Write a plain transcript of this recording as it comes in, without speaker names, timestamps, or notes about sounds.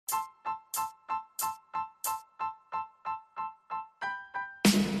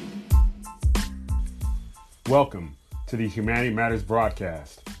Welcome to the Humanity Matters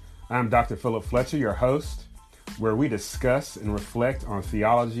broadcast. I'm Dr. Philip Fletcher, your host, where we discuss and reflect on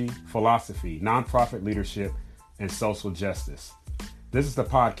theology, philosophy, nonprofit leadership, and social justice. This is the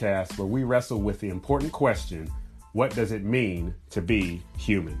podcast where we wrestle with the important question, what does it mean to be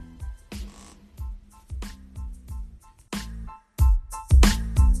human?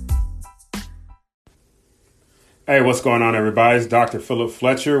 Hey, what's going on, everybody? It's Dr. Philip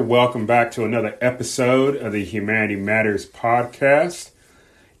Fletcher. Welcome back to another episode of the Humanity Matters podcast.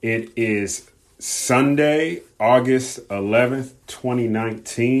 It is Sunday, August 11th,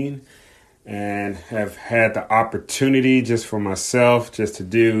 2019, and have had the opportunity just for myself just to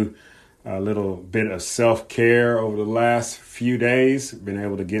do a little bit of self-care over the last few days. Been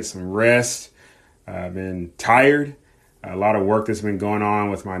able to get some rest. I've been tired. A lot of work that's been going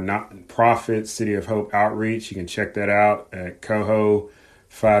on with my nonprofit, City of Hope Outreach. You can check that out at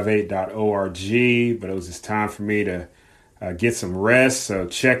coho58.org. But it was just time for me to get some rest. So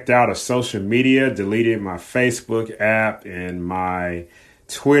checked out a social media, deleted my Facebook app and my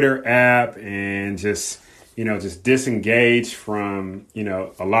Twitter app, and just disengaged from,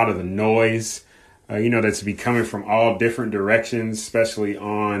 a lot of the noise, that's be coming from all different directions, especially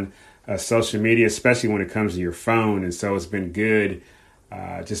on social media, especially when it comes to your phone. And so it's been good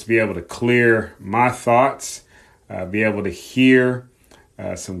just to be able to clear my thoughts, be able to hear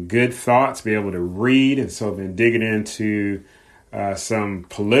some good thoughts, be able to read. And so I've been digging into some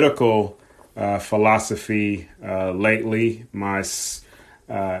political philosophy lately. My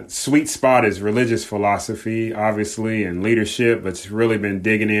sweet spot is religious philosophy, obviously, and leadership, but it's really been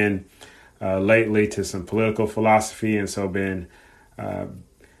digging in lately to some political philosophy. And so I've been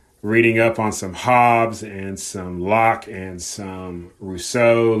reading up on some Hobbes and some Locke and some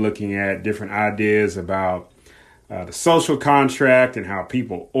Rousseau, looking at different ideas about the social contract and how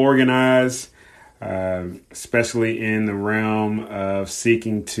people organize, especially in the realm of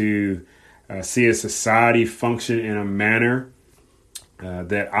seeking to see a society function in a manner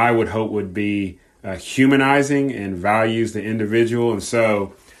that I would hope would be humanizing and values the individual. And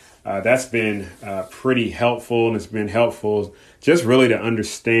so that's been pretty helpful, and it's been helpful just really to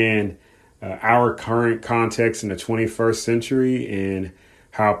understand our current context in the 21st century and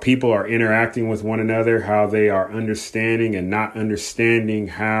how people are interacting with one another, how they are understanding and not understanding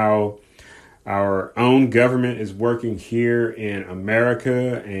how our own government is working here in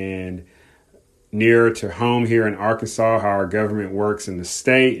America, and nearer to home here in Arkansas, how our government works in the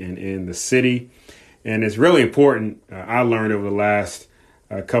state and in the city. And it's really important, I learned over the last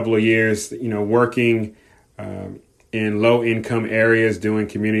couple of years, working in low income areas, doing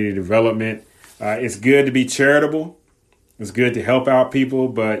community development. It's good to be charitable. It's good to help out people,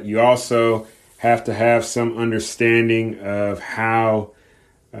 but you also have to have some understanding of how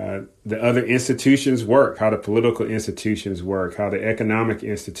the other institutions work, how the political institutions work, how the economic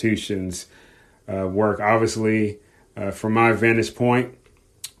institutions work. Obviously, from my vantage point,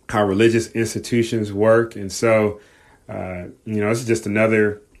 how religious institutions work. And so, this is just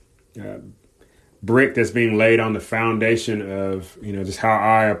another brick that's being laid on the foundation of, just how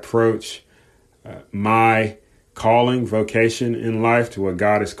I approach my calling, vocation in life, to what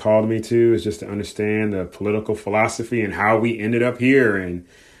God has called me to, is just to understand the political philosophy and how we ended up here and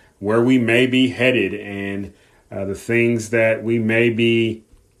where we may be headed, and the things that we may be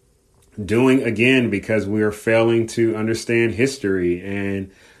doing again because we are failing to understand history.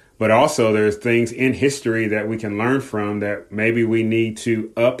 But also there's things in history that we can learn from that maybe we need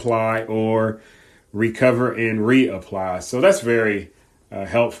to apply or recover and reapply. So that's very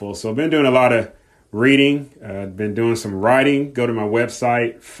helpful. So I've been doing a lot of reading, been doing some writing. Go to my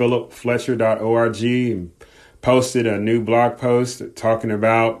website, philipfletcher.org, and posted a new blog post talking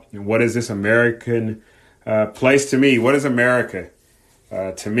about what is this American place to me? What is America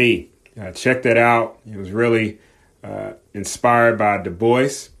to me? Check that out. It was really inspired by Du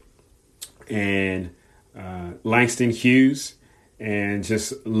Bois and Langston Hughes, and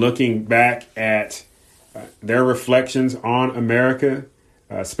just looking back at their reflections on America,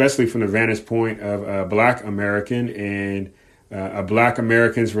 especially from the vantage point of a Black American and a Black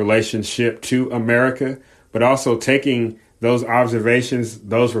American's relationship to America, but also taking those observations,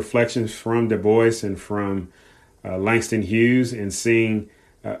 those reflections from Du Bois and from Langston Hughes, and seeing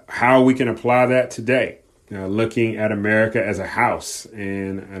how we can apply that today. Looking at America as a house,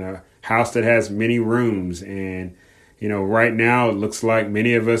 and a house that has many rooms. And, right now it looks like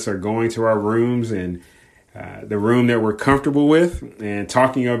many of us are going to our rooms and the room that we're comfortable with, and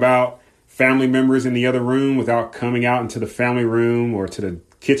talking about family members in the other room without coming out into the family room or to the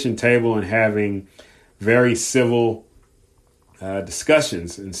kitchen table and having very civil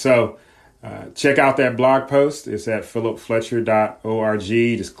discussions. And so check out that blog post. It's at philipfletcher.org.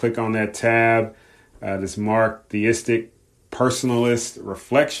 Just click on that tab. Just mark Theistic Personalist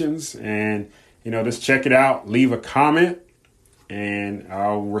Reflections, and just check it out. Leave a comment, and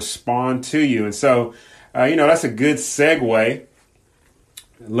I'll respond to you. And so, that's a good segue.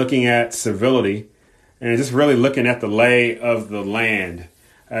 Looking at civility, and just really looking at the lay of the land.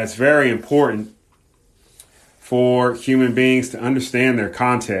 It's very important for human beings to understand their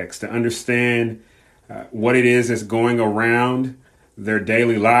context, to understand what it is that's going around their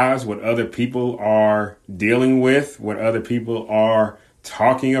daily lives, what other people are dealing with, what other people are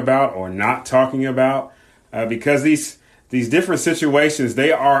talking about or not talking about, because these different situations,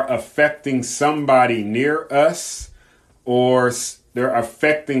 they are affecting somebody near us, or they're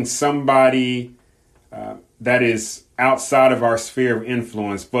affecting somebody that is outside of our sphere of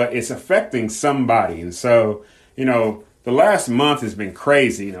influence, but it's affecting somebody. And so, the last month has been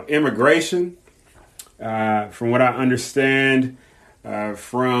crazy. Immigration, from what I understand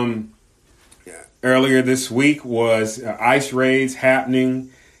from earlier this week, was ICE raids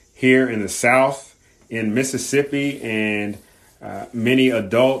happening here in the South in Mississippi, and many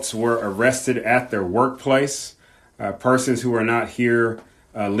adults were arrested at their workplace. Persons who are not here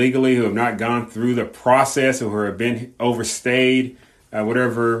legally, who have not gone through the process, or who have been overstayed,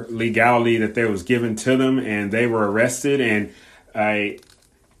 whatever legality that there was given to them, and they were arrested. And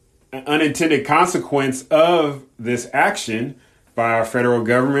an unintended consequence of this action by our federal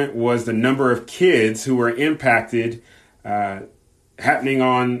government was the number of kids who were impacted, happening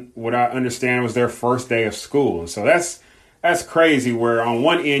on what I understand was their first day of school. And so that's crazy, where on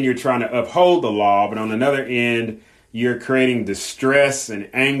one end you're trying to uphold the law, but on another end you're creating distress and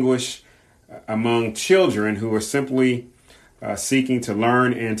anguish among children who are simply seeking to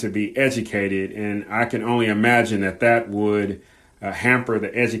learn and to be educated. And I can only imagine that would hamper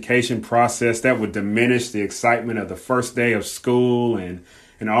the education process. That would diminish the excitement of the first day of school and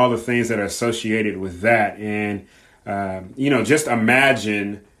all the things that are associated with that. And, just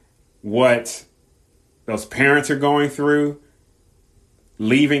imagine what those parents are going through,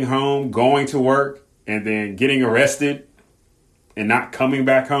 leaving home, going to work, and then getting arrested and not coming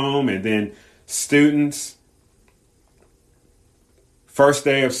back home. And then students, first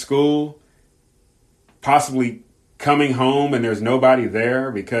day of school, possibly coming home and there's nobody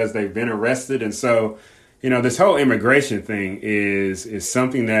there because they've been arrested. And so, this whole immigration thing is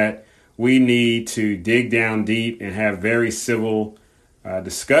something that we need to dig down deep and have very civil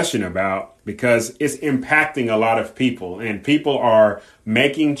discussion about, because it's impacting a lot of people, and people are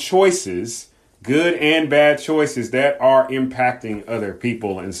making choices, good and bad choices, that are impacting other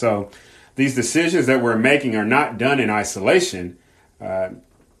people. And so these decisions that we're making are not done in isolation.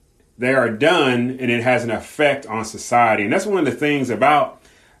 They are done, and it has an effect on society. And that's one of the things about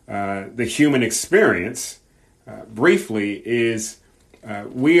the human experience, briefly, is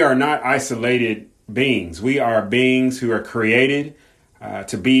we are not isolated beings. We are beings who are created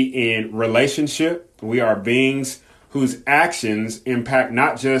to be in relationship. We are beings whose actions impact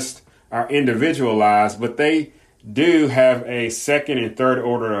not just our individual lives, but they do have a second and third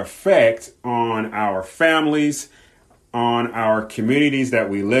order effect on our families, on our communities that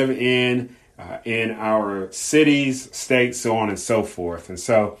we live in our cities, states, so on and so forth. And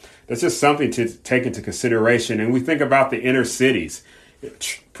so that's just something to take into consideration. And we think about the inner cities.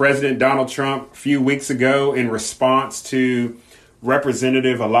 President Donald Trump, a few weeks ago, in response to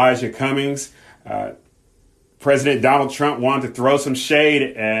Representative Elijah Cummings, President Donald Trump wanted to throw some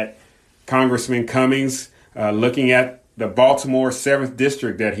shade at Congressman Cummings, looking at the Baltimore 7th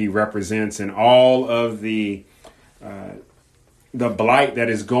District that he represents and all of the blight that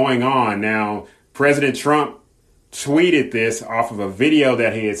is going on. Now, President Trump tweeted this off of a video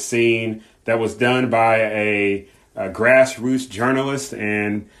that he had seen that was done by a grassroots journalist,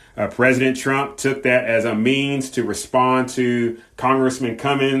 and President Trump took that as a means to respond to Congressman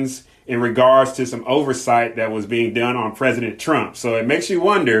Cummings in regards to some oversight that was being done on President Trump. So it makes you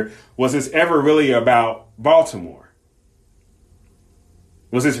wonder, was this ever really about Baltimore?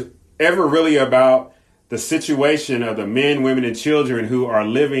 Was this ever really about the situation of the men, women, and children who are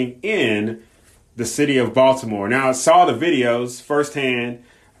living in the city of Baltimore? Now, I saw the videos firsthand,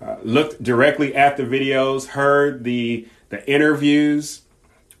 looked directly at the videos, heard the interviews,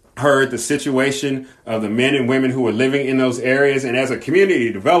 heard the situation of the men and women who are living in those areas. And as a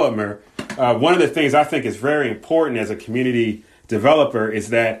community developer, one of the things I think is very important as a community developer is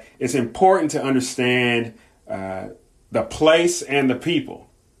that it's important to understand the place and the people.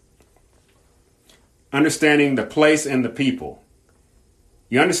 Understanding the place and the people.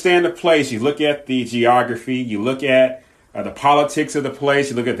 You understand the place, you look at the geography, you look at the politics of the place.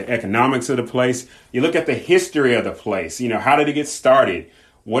 You look at the economics of the place. You look at the history of the place. How did it get started?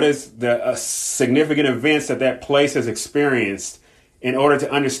 What is the significant events that place has experienced in order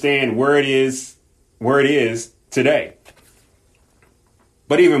to understand where it is today?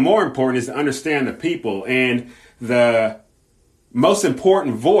 But even more important is to understand the people, and the most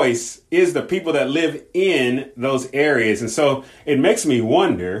important voice is the people that live in those areas. And so it makes me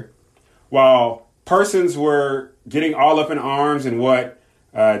wonder, while persons were getting all up in arms in what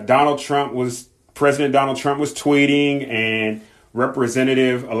President Donald Trump was tweeting, and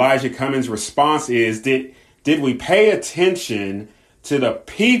Representative Elijah Cummings' response is, did we pay attention to the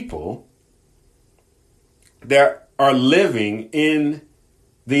people that are living in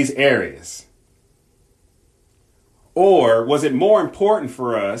these areas? Or was it more important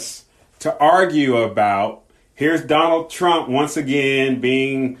for us to argue about, here's Donald Trump once again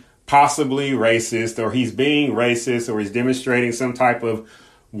being possibly racist, or he's being racist, or he's demonstrating some type of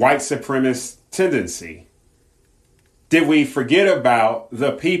white supremacist tendency? Did we forget about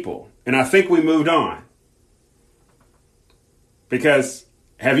the people? And I think we moved on. Because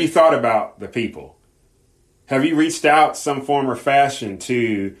have you thought about the people? Have you reached out some form or fashion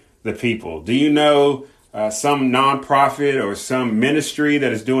to the people? Do you know some nonprofit or some ministry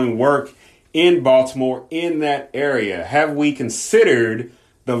that is doing work in Baltimore, in that area? Have we considered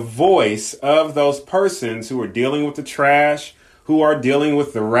the voice of those persons who are dealing with the trash, who are dealing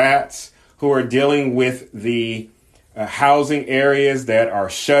with the rats, who are dealing with the housing areas that are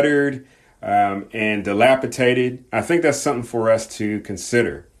shuttered and dilapidated? I think that's something for us to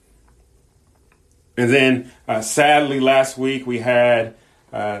consider. And then sadly, last week we had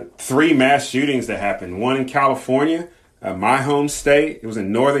 3 mass shootings that happened. One in California, my home state. It was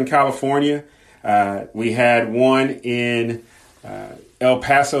in Northern California. We had one in El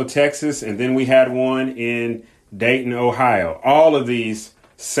Paso, Texas, and then we had one in Dayton, Ohio. All of these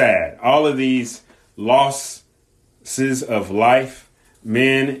sad. All of these losses of life,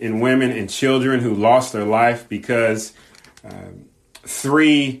 men and women and children who lost their life because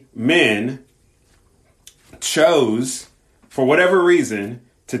 3 men chose, for whatever reason,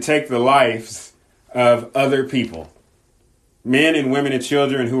 to take the lives of other people. Men and women and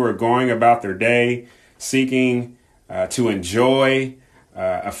children who are going about their day seeking to enjoy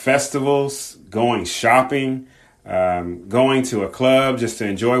festivals, going shopping, going to a club just to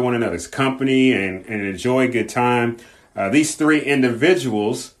enjoy one another's company and enjoy a good time. These 3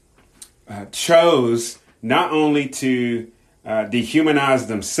 individuals chose not only to dehumanize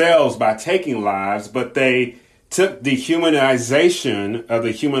themselves by taking lives, but they took dehumanization of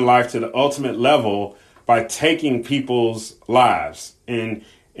the human life to the ultimate level by taking people's lives. And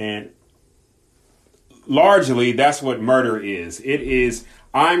largely, that's what murder is. It is,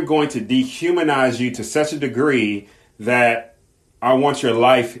 I'm going to dehumanize you to such a degree that I want your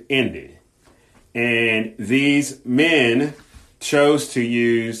life ended. And these men chose to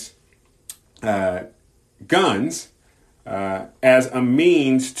use guns as a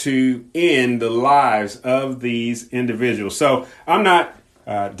means to end the lives of these individuals. So I'm not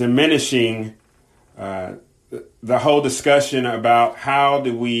diminishing the whole discussion about how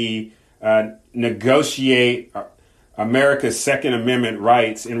do we negotiate America's Second Amendment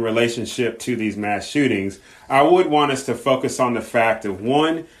rights in relationship to these mass shootings. I would want us to focus on the fact of,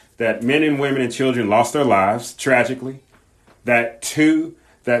 1, that men and women and children lost their lives tragically. That 2,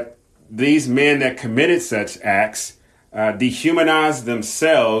 that these men that committed such acts dehumanized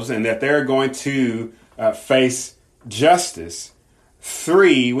themselves and that they're going to face justice.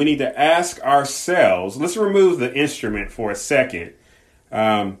 3, we need to ask ourselves, let's remove the instrument for a second.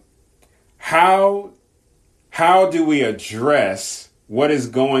 How do we address what is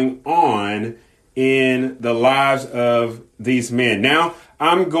going on in the lives of these men? Now,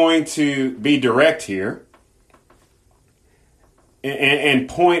 I'm going to be direct here and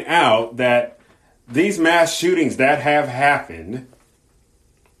point out that these mass shootings that have happened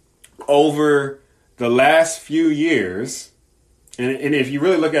over the last few years, and if you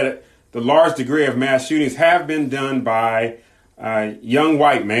really look at it, the large degree of mass shootings have been done by young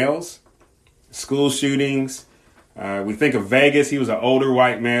white males, school shootings. We think of Vegas, he was an older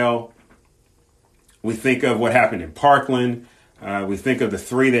white male. We think of what happened in Parkland. We think of the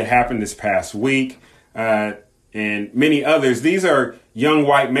 3 that happened this past week. And many others. These are young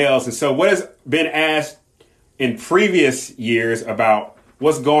white males. And so what has been asked in previous years about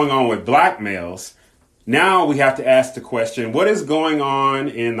what's going on with black males, now we have to ask the question, what is going on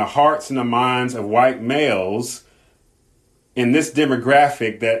in the hearts and the minds of white males in this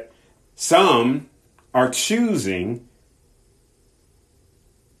demographic that some are choosing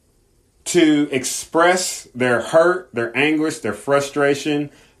to express their hurt, their anguish, their frustration,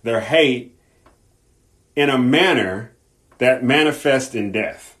 their hate in a manner that manifests in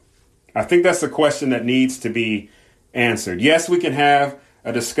death? I think that's a question that needs to be answered. Yes, we can have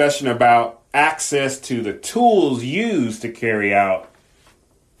a discussion about access to the tools used to carry out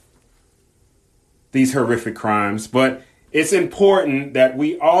these horrific crimes, but it's important that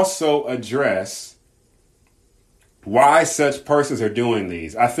we also address why such persons are doing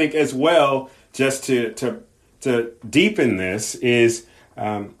these. I think as well, just to deepen this, is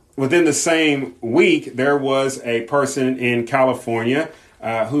within the same week, there was a person in California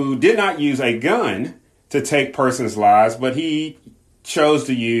who did not use a gun to take persons' lives, but he chose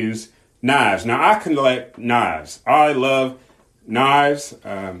to use knives. Now, I collect knives. I love knives.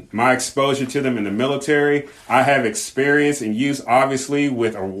 My exposure to them in the military, I have experience and use, obviously,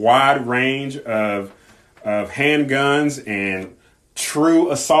 with a wide range of handguns and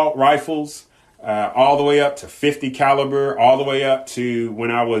true assault rifles, all the way up to 50 caliber, all the way up to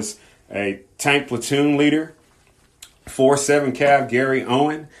when I was a tank platoon leader, 4.7 Cav Gary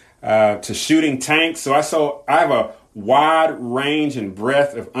Owen, to shooting tanks. So I have a wide range and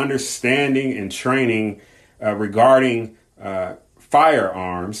breadth of understanding and training regarding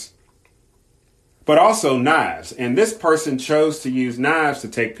firearms, but also knives. And this person chose to use knives to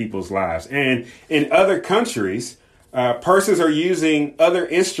take people's lives. And in other countries, persons are using other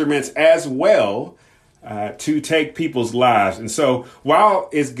instruments as well to take people's lives. And so while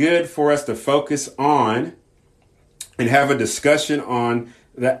it's good for us to focus on and have a discussion on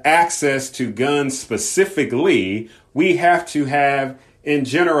the access to guns specifically, we have to have, in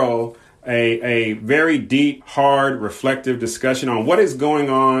general, a very deep, hard, reflective discussion on what is going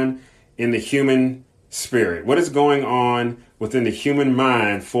on in the human spirit, what is going on within the human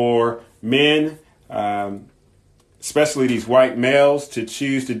mind for men, especially these white males, to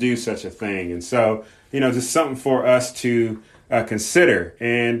choose to do such a thing. And so, just something for us to consider.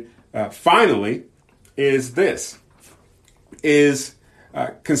 And finally,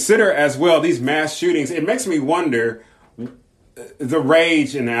 consider as well these mass shootings. It makes me wonder the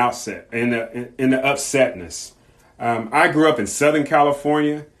rage in the outset and the upsetness. I grew up in Southern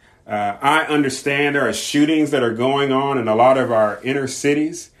California. I understand there are shootings that are going on in a lot of our inner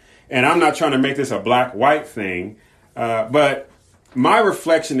cities. And I'm not trying to make this a black-white thing. But my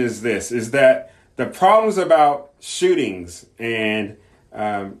reflection is this, is that the problems about shootings and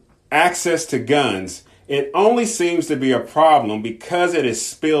access to guns, it only seems to be a problem because it is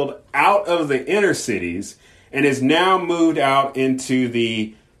spilled out of the inner cities and is now moved out into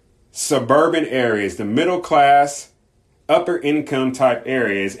the suburban areas, the middle class, upper income type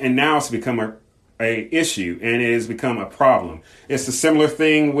areas, and now it's become a issue and it has become a problem. It's a similar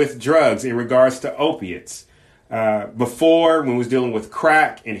thing with drugs in regards to opiates. Before, when we was dealing with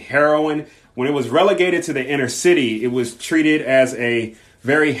crack and heroin, when it was relegated to the inner city, it was treated as a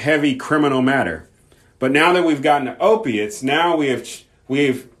very heavy criminal matter. But now that we've gotten to opiates, now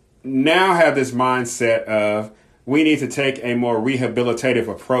we've now have this mindset of we need to take a more rehabilitative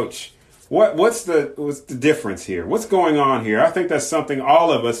approach. What's the difference here? What's going on here? I think that's something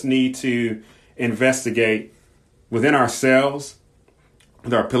all of us need to investigate within ourselves,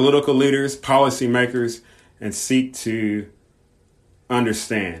 with our political leaders, policymakers, and seek to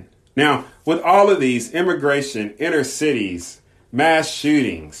understand. Now, with all of these immigration, inner cities, mass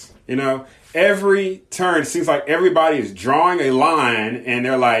shootings, every turn, it seems like everybody is drawing a line and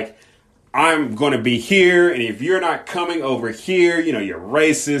they're like, I'm going to be here. And if you're not coming over here, you're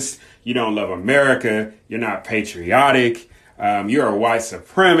racist. You don't love America. You're not patriotic. You're a white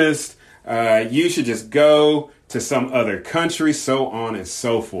supremacist. You should just go to some other country, so on and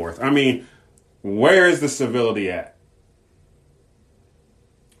so forth. I mean, where is the civility at?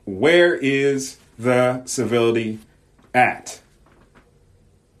 Where is the civility at?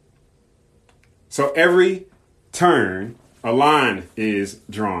 So every turn, a line is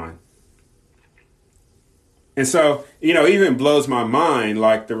drawn. And so, even blows my mind,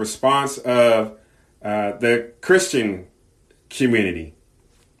 like the response of the Christian community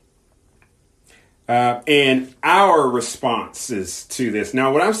and our responses to this.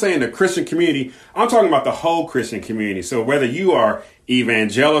 Now, when I'm saying the Christian community, I'm talking about the whole Christian community. So whether you are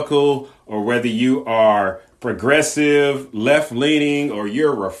evangelical or whether you are progressive, left-leaning, or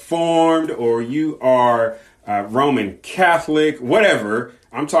you're Reformed, or you are Roman Catholic, whatever,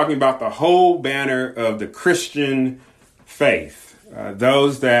 I'm talking about the whole banner of the Christian faith.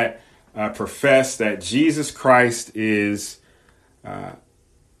 Those that profess that Jesus Christ is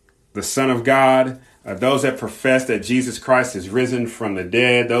the Son of God, those that profess that Jesus Christ is risen from the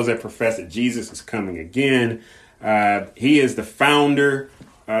dead, those that profess that Jesus is coming again. He is the founder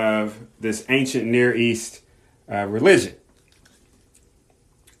of this ancient Near East religion.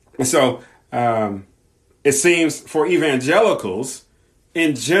 And so it seems for evangelicals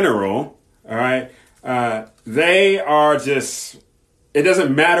in general, all right, they are just, it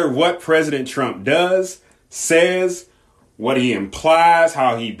doesn't matter what President Trump does, says, what he implies,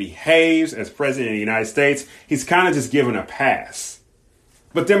 how he behaves as president of the United States. He's kind of just given a pass.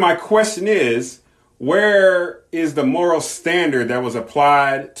 But then my question is, where is the moral standard that was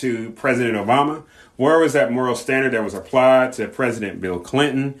applied to President Obama? Where was that moral standard that was applied to President Bill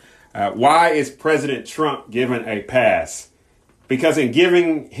Clinton? Why is President Trump given a pass? Because in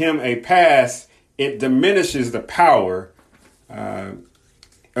giving him a pass, it diminishes the power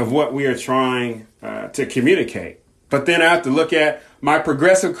of what we are trying to communicate. But then I have to look at my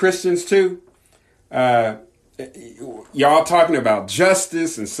progressive Christians too. Y'all talking about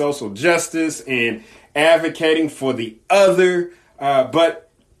justice and social justice and advocating for the other. But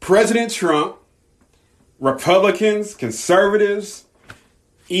President Trump, Republicans, conservatives,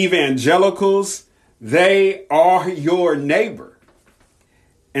 evangelicals, they are your neighbor.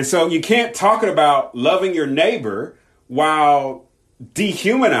 And so you can't talk about loving your neighbor while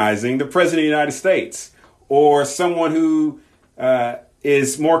dehumanizing the president of the United States or someone who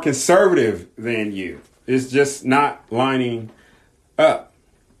is more conservative than you. It's just not lining up.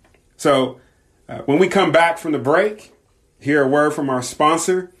 So when we come back from the break, hear a word from our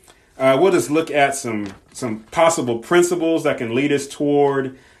sponsor. We'll just look at some possible principles that can lead us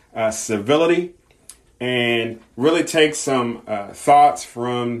toward civility and really take some thoughts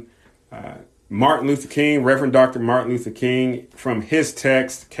from Martin Luther King, Reverend Dr. Martin Luther King, from his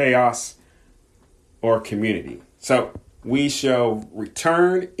text, Chaos or Community. So we shall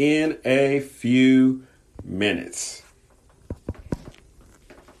return in a few minutes.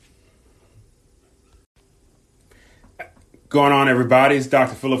 Going on, everybody? It's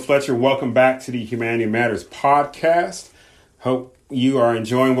Dr. Philip Fletcher. Welcome back to the Humanity Matters podcast. Hope you are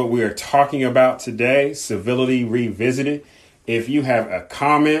enjoying what we are talking about today, Civility Revisited. If you have a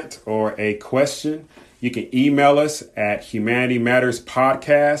comment or a question, you can email us at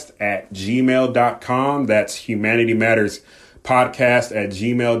humanitymatterspodcast@gmail.com. That's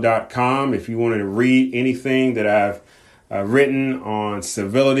humanitymatterspodcast@gmail.com. If you wanted to read anything that I've written on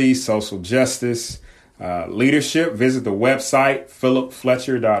civility, social justice, leadership, visit the website,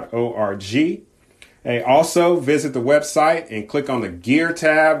 philipfletcher.org. Also visit the website and click on the gear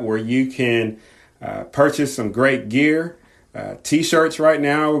tab where you can purchase some great gear. T-shirts right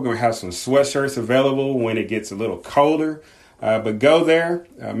now. We're going to have some sweatshirts available when it gets a little colder. But go there,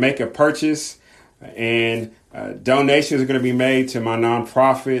 make a purchase, and donations are going to be made to my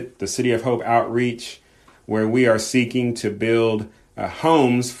nonprofit, the City of Hope Outreach, where we are seeking to build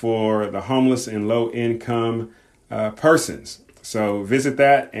homes for the homeless and low-income persons. So visit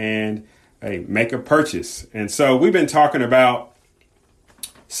that and make a purchase. And so we've been talking about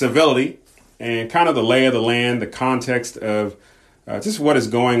civility and kind of the lay of the land, the context of just what is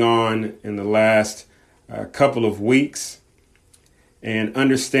going on in the last couple of weeks, and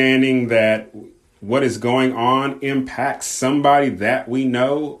understanding that what is going on impacts somebody that we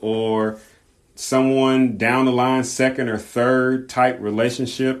know or someone down the line, second or third type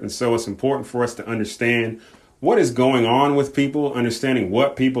relationship. And so it's important for us to understand what is going on with people, understanding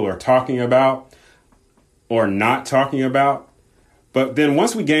what people are talking about or not talking about. But then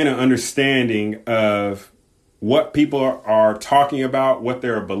once we gain an understanding of what people are talking about, what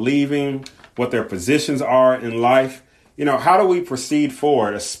they're believing, what their positions are in life, how do we proceed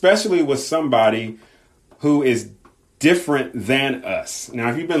forward, especially with somebody who is different than us? Now,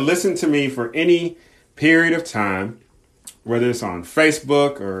 if you've been listening to me for any period of time, whether it's on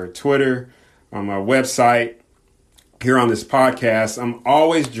Facebook or Twitter, on my website, here on this podcast, I'm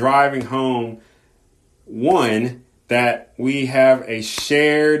always driving home, one, that we have a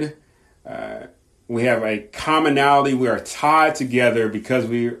shared, we have a commonality. We are tied together because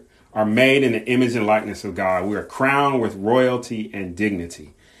we are made in the image and likeness of God. We are crowned with royalty and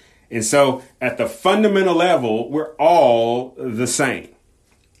dignity. And so at the fundamental level, we're all the same.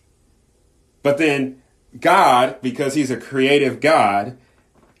 But then God, because he's a creative God,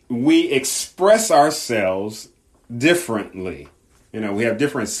 we express ourselves differently. We have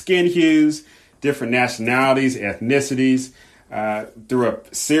different skin hues, different nationalities, ethnicities. Through a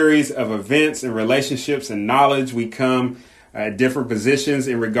series of events and relationships and knowledge, we come at different positions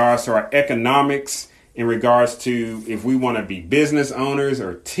in regards to our economics, in regards to if we want to be business owners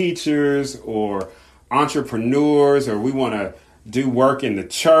or teachers or entrepreneurs, or we want to do work in the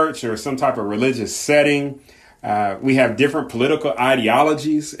church or some type of religious setting. We have different political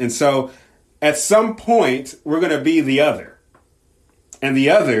ideologies. And so at some point, we're going to be the other. And the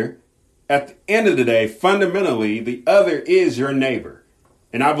other, at the end of the day, fundamentally, the other is your neighbor.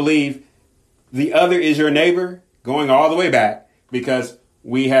 And I believe the other is your neighbor going all the way back because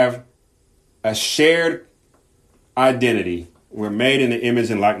we have a shared identity. We're made in the image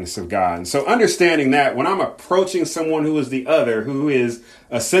and likeness of God. And so understanding that when I'm approaching someone who is the other, who is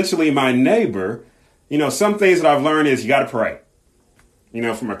essentially my neighbor, some things that I've learned is you got to pray.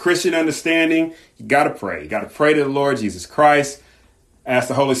 From a Christian understanding, you got to pray. You got to pray to the Lord Jesus Christ. Ask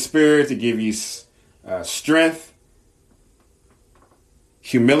the Holy Spirit to give you strength,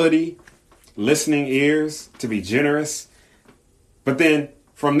 humility, listening ears, to be generous. But then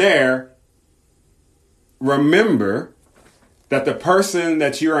from there, remember that the person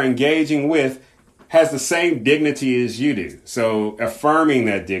that you are engaging with has the same dignity as you do. So affirming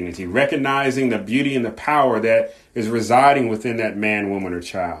that dignity, recognizing the beauty and the power that is residing within that man, woman, or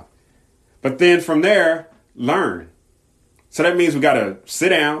child. But then from there, learn. So that means we got to sit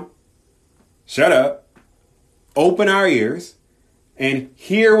down, shut up, open our ears, and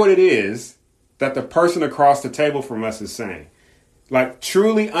hear what it is that the person across the table from us is saying. Like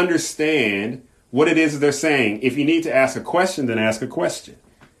truly understand what it is that they're saying. If you need to ask a question, then ask a question.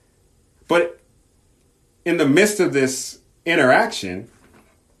 But in the midst of this interaction,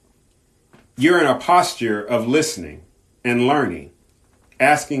 you're in a posture of listening and learning,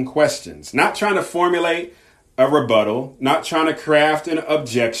 asking questions, not trying to formulate a rebuttal, not trying to craft an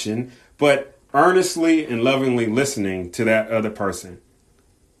objection, but earnestly and lovingly listening to that other person.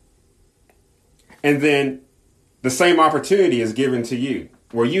 And then the same opportunity is given to you,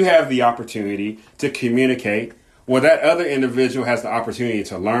 where you have the opportunity to communicate, where that other individual has the opportunity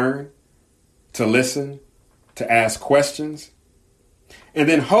to learn, to listen, to ask questions. And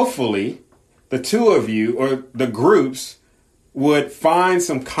then hopefully the two of you or the groups would find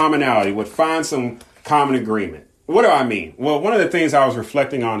some commonality, would find some common agreement. What do I mean? Well, one of the things I was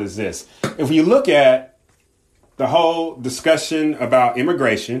reflecting on is this. If you look at the whole discussion about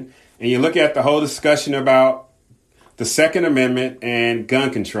immigration and you look at the whole discussion about the Second Amendment and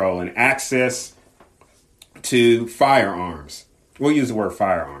gun control and access to firearms, we'll use the word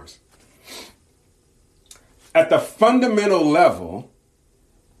firearms. At the fundamental level,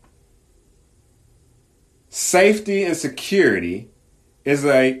 safety and security is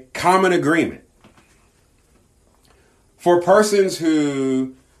a common agreement. For persons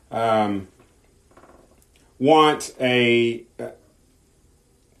who want a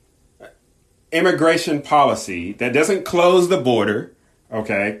immigration policy that doesn't close the border,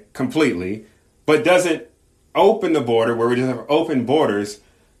 completely, but doesn't open the border where we just have open borders,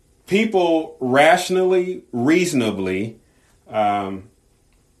 people rationally, reasonably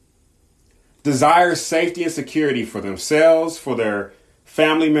desire safety and security for themselves, for their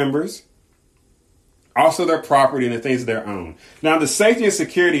family members, also their property and the things of their own. Now, the safety and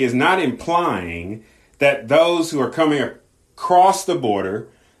security is not implying that those who are coming across the border,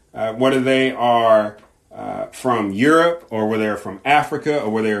 whether they are from Europe or whether they're from Africa or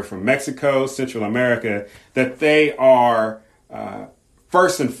whether they're from Mexico, Central America, that they are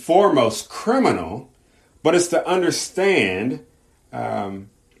first and foremost criminal, but it's to understand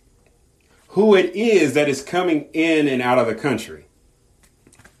who it is that is coming in and out of the country.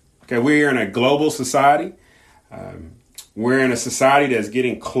 Okay, we're in a global society. We're in a society that's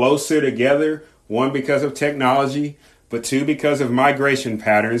getting closer together, one, because of technology, but two, because of migration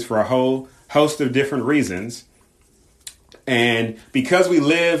patterns for a whole host of different reasons. And because we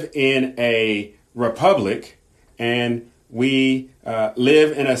live in a republic and we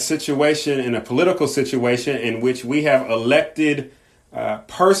live in a situation, in a political situation in which we have elected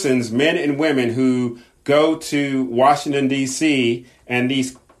persons, men and women who go to Washington, D.C., and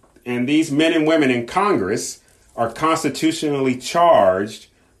these men and women in Congress are constitutionally charged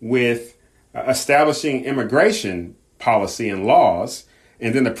with establishing immigration policy and laws,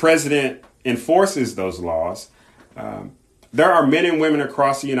 and then the president enforces those laws. There are men and women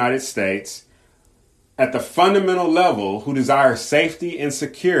across the United States at the fundamental level who desire safety and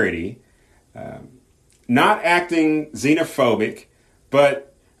security, not acting xenophobic,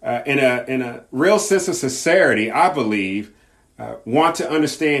 but in a real sense of sincerity, I believe, want to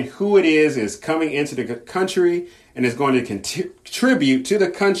understand who it is coming into the country and is going to contribute to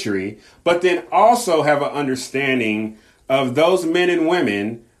the country, but then also have an understanding of those men and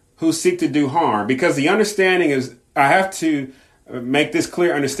women who seek to do harm. Because the understanding is, I have to make this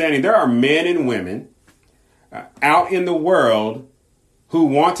clear understanding, there are men and women out in the world who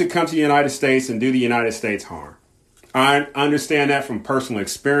want to come to the United States and do the United States harm. I understand that from personal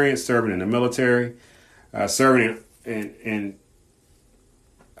experience, serving in the military, serving in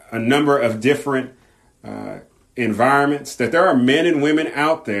a number of different environments, that there are men and women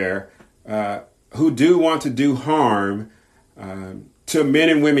out there who do want to do harm to men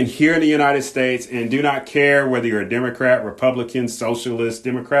and women here in the United States, and do not care whether you're a Democrat, Republican, Socialist,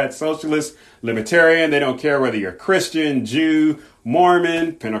 Democrat, Socialist, Libertarian. They don't care whether you're Christian, Jew,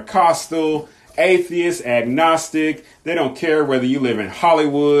 Mormon, Pentecostal, atheist, agnostic. They don't care whether you live in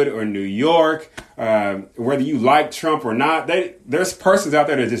Hollywood or New York, whether you like Trump or not. There's persons out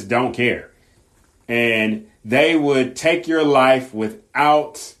there that just don't care. And they would take your life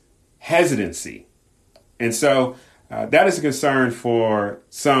without hesitancy. And so that is a concern for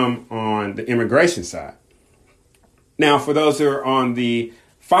some on the immigration side. Now, for those who are on the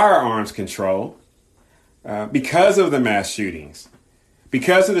firearms control, because of the mass shootings,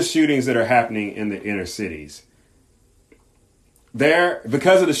 because of the shootings that are happening in the inner cities,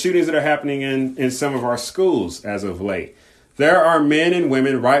 because of the shootings that are happening in some of our schools as of late, there are men and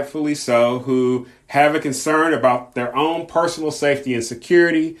women, rightfully so, who have a concern about their own personal safety and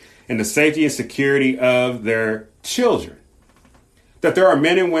security, and the safety and security of their children. That there are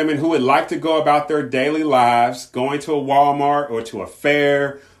men and women who would like to go about their daily lives, going to a Walmart or to a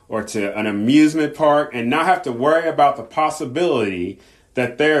fair or to an amusement park, and not have to worry about the possibility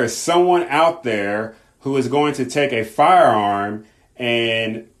that there is someone out there who is going to take a firearm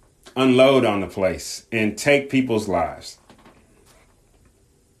and unload on the place and take people's lives.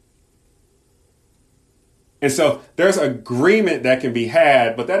 And so there's agreement that can be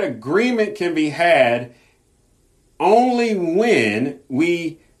had, but that agreement can be had only when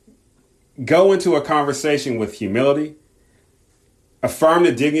we go into a conversation with humility, affirm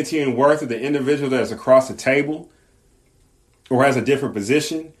the dignity and worth of the individual that is across the table or has a different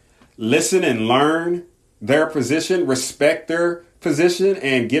position, listen and learn their position, respect their position,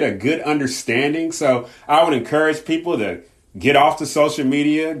 and get a good understanding. So I would encourage people to get off the social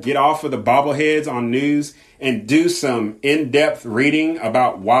media, get off of the bobbleheads on news, and do some in-depth reading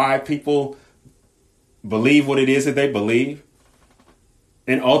about why people believe what it is that they believe.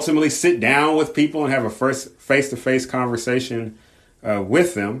 And ultimately sit down with people and have a first face-to-face conversation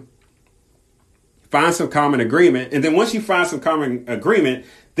with them. Find some common agreement. And then once you find some common agreement,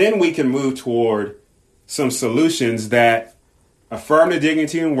 then we can move toward some solutions that affirm the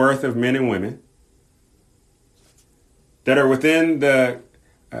dignity and worth of men and women, that are within the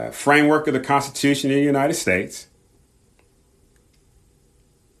framework of the Constitution of the United States,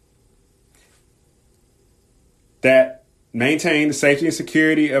 that maintain the safety and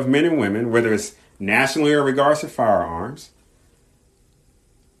security of men and women, whether it's nationally or in regards to firearms,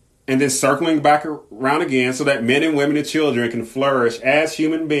 and then circling back around again so that men and women and children can flourish as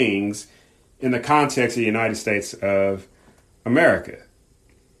human beings in the context of the United States of America.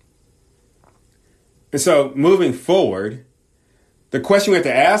 And so moving forward, the question we have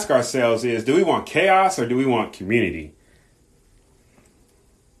to ask ourselves is, do we want chaos or do we want community?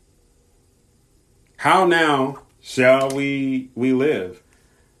 How now shall we live?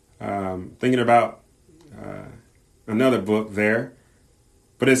 Thinking about another book there,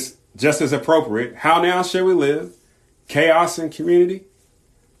 but it's just as appropriate. How now shall we live? Chaos and community?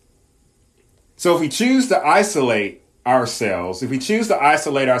 So if we choose to isolate ourselves,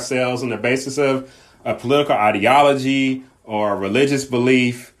 on the basis of a political ideology or a religious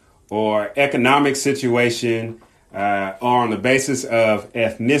belief or economic situation, or on the basis of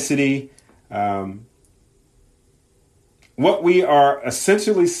ethnicity, what we are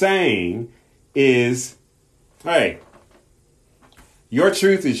essentially saying is, hey, your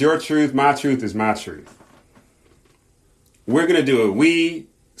truth is your truth, my truth is my truth. We're going to do what we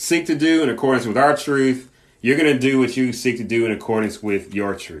seek to do in accordance with our truth. You're going to do what you seek to do in accordance with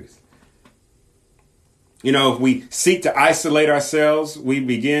your truth. You know, if we seek to isolate ourselves, we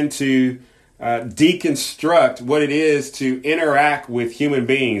begin to deconstruct what it is to interact with human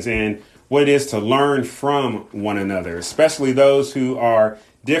beings and what it is to learn from one another, especially those who are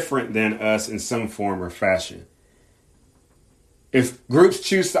different than us in some form or fashion. If groups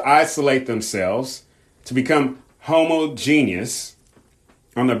choose to isolate themselves, to become homogeneous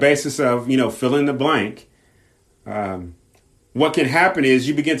on the basis of, fill in the blank, what can happen is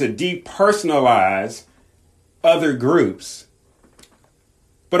you begin to depersonalize other groups,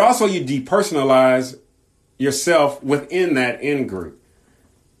 but also you depersonalize yourself within that in group.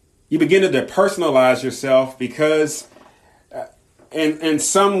 You begin to depersonalize yourself because in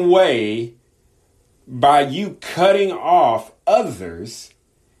some way, by you cutting off others,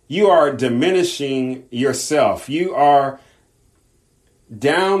 you are diminishing yourself. You are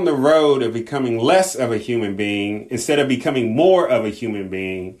down the road of becoming less of a human being instead of becoming more of a human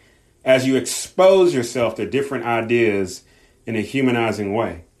being as you expose yourself to different ideas in a humanizing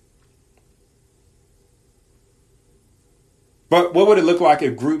way. But what would it look like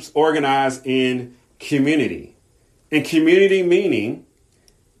if groups organized in community? And community meaning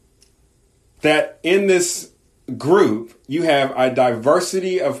that in this group, you have a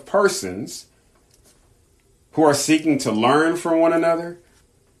diversity of persons who are seeking to learn from one another,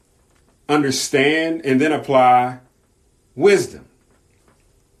 understand, and then apply wisdom.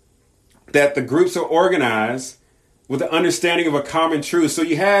 That the groups are organized with the understanding of a common truth. So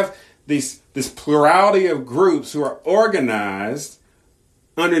you have this plurality of groups who are organized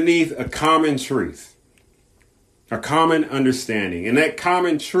underneath a common truth, a common understanding. And that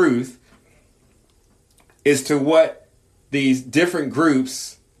common truth is to what these different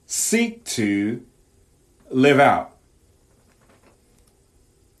groups seek to live out.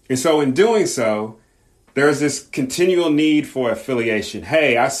 And so in doing so, there's this continual need for affiliation.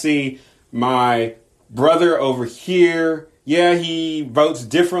 Hey, I see my brother over here. Yeah, he votes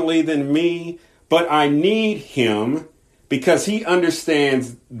differently than me, but I need him because he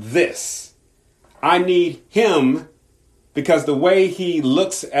understands this. I need him because the way he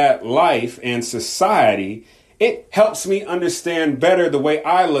looks at life and society, it helps me understand better the way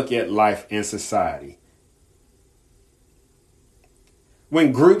I look at life and society.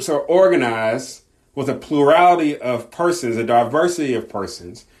 When groups are organized with a plurality of persons, a diversity of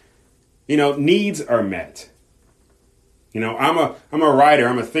persons, needs are met. I'm a writer,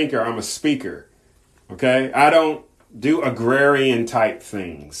 I'm a thinker, I'm a speaker. Okay? I don't do agrarian type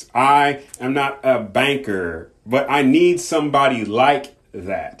things. I am not a banker, but I need somebody like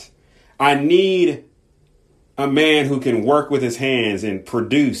that. I need a man who can work with his hands and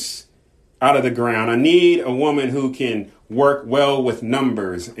produce out of the ground. I need a woman who can work well with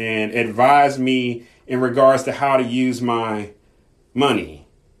numbers and advise me in regards to how to use my money.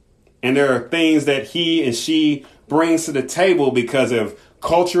 And there are things that he and she brings to the table because of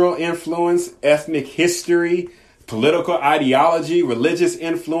cultural influence, ethnic history, political ideology, religious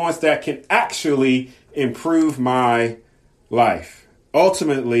influence that can actually improve my life.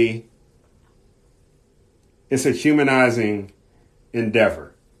 Ultimately, it's a humanizing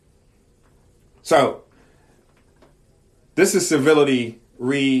endeavor. So, this is Civility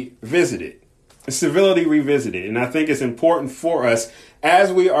Revisited. It's Civility Revisited. And I think it's important for us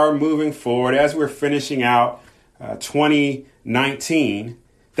as we are moving forward, as we're finishing out 2019,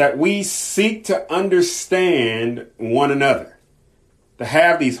 that we seek to understand one another, to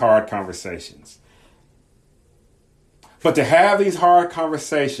have these hard conversations. But to have these hard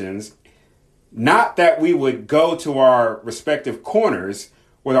conversations, not that we would go to our respective corners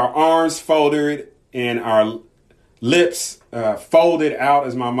with our arms folded and our lips folded out,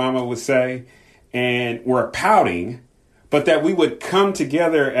 as my mama would say, and we're pouting, but that we would come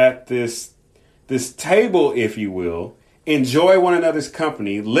together at this table, if you will, enjoy one another's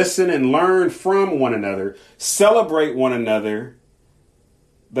company, listen and learn from one another, celebrate one another,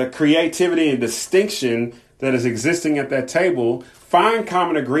 the creativity and distinction that is existing at that table, find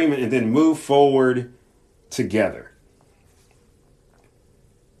common agreement, and then move forward together.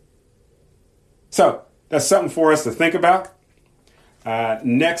 So that's something for us to think about.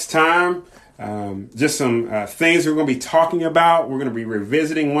 Next time, just some things we're going to be talking about. We're going to be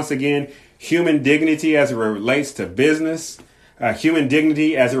revisiting once again human dignity as it relates to business, human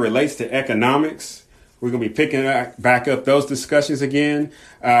dignity as it relates to economics. We're going to be picking back up those discussions again.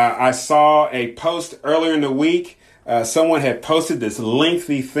 I saw a post earlier in the week. Someone had posted this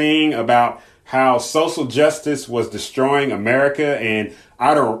lengthy thing about how social justice was destroying America, and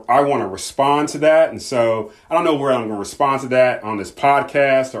I want to respond to that. And so I don't know where I'm going to respond to that, on this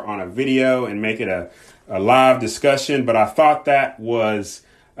podcast or on a video, and make it a live discussion. But I thought that was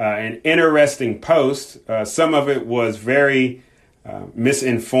an interesting post. Some of it was very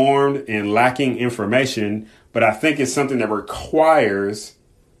misinformed and lacking information, but I think it's something that requires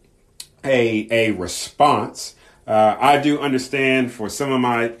a response. I do understand for some of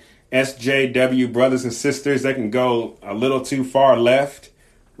my SJW brothers and sisters, they can go a little too far left,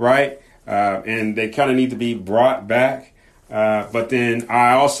 right? And they kind of need to be brought back. But then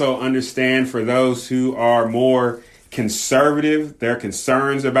I also understand for those who are more conservative, their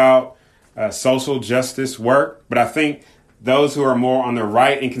concerns about social justice work. But I think those who are more on the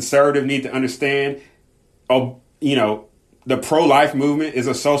right and conservative need to understand, the pro-life movement is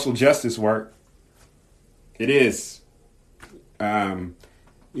a social justice work. It is.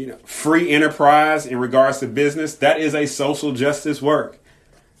 Free enterprise in regards to business, that is a social justice work.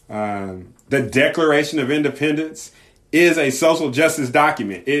 The Declaration of Independence is a social justice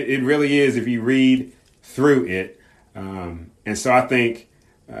document. It really is if you read through it. And so I think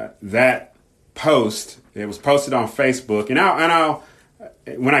that post, it was posted on Facebook, and I'll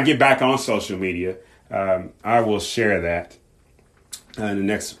when I get back on social media, I will share that. in the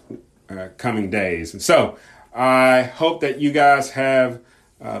next coming days. And so I hope that you guys have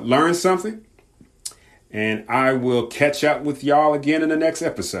learned something, and I will catch up with y'all again in the next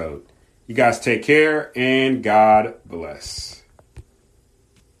episode. You guys take care, and God bless.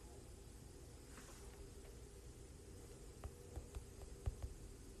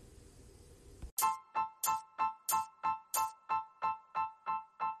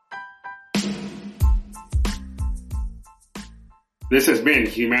 This has been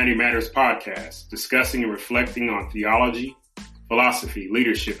Humanity Matters Podcast, discussing and reflecting on theology, philosophy,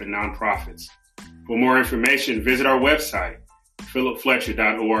 leadership, and nonprofits. For more information, visit our website,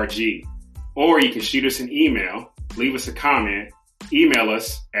 philipfletcher.org, or you can shoot us an email, leave us a comment, email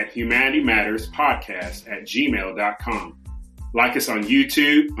us at humanitymatterspodcast@gmail.com. Like us on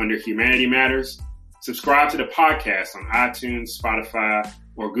YouTube under Humanity Matters. Subscribe to the podcast on iTunes, Spotify,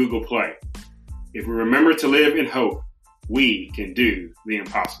 or Google Play. If we remember to live in hope, we can do the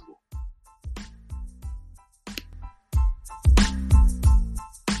impossible.